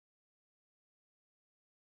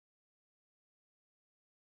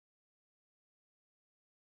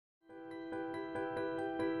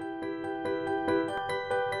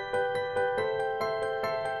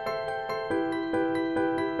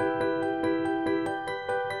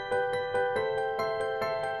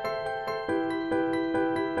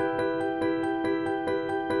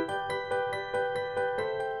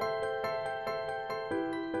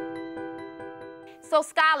So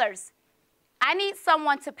scholars, I need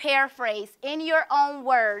someone to paraphrase in your own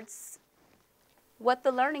words what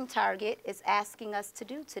the learning target is asking us to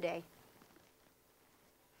do today.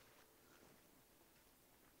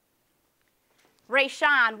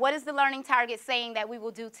 Rayshawn, what is the learning target saying that we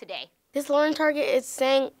will do today? This learning target is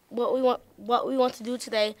saying what we want to do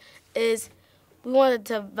today is we want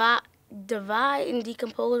to divide and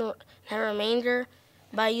decompose the remainder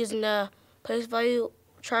by using the place value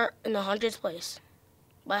chart in the hundreds place.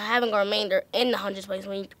 By having a remainder in the hundreds place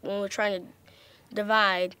when we're trying to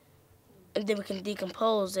divide, and then we can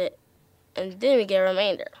decompose it, and then we get a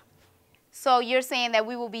remainder. So you're saying that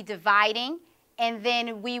we will be dividing, and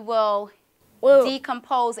then we will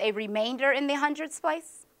decompose a remainder in the hundreds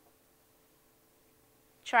place?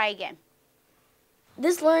 Try again.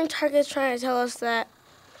 This learning target is trying to tell us that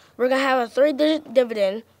we're going to have a 3-digit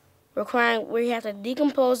dividend requiring we have to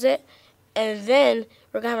decompose it, and then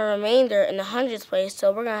we're going to have a remainder in the hundreds place,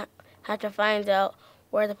 so we're going to have to find out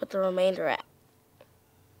where to put the remainder at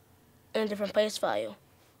in a different place value.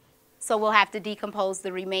 So we'll have to decompose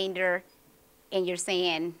the remainder, and you're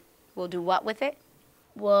saying we'll do what with it?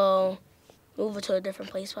 We'll move it to a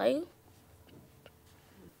different place value.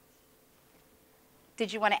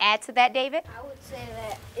 Did you want to add to that, David? I would say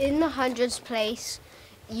that in the hundreds place,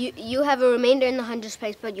 you have a remainder in the hundreds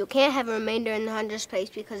place, but you can't have a remainder in the hundreds place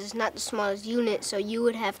because it's not the smallest unit, so you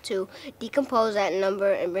would have to decompose that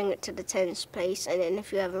number and bring it to the tens place, and then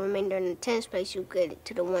if you have a remainder in the tens place, you get it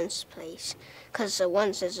to the ones place, because the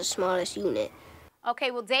ones is the smallest unit.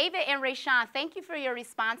 Okay, well, David and Rayshawn, thank you for your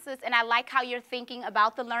responses, and I like how you're thinking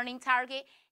about the learning target.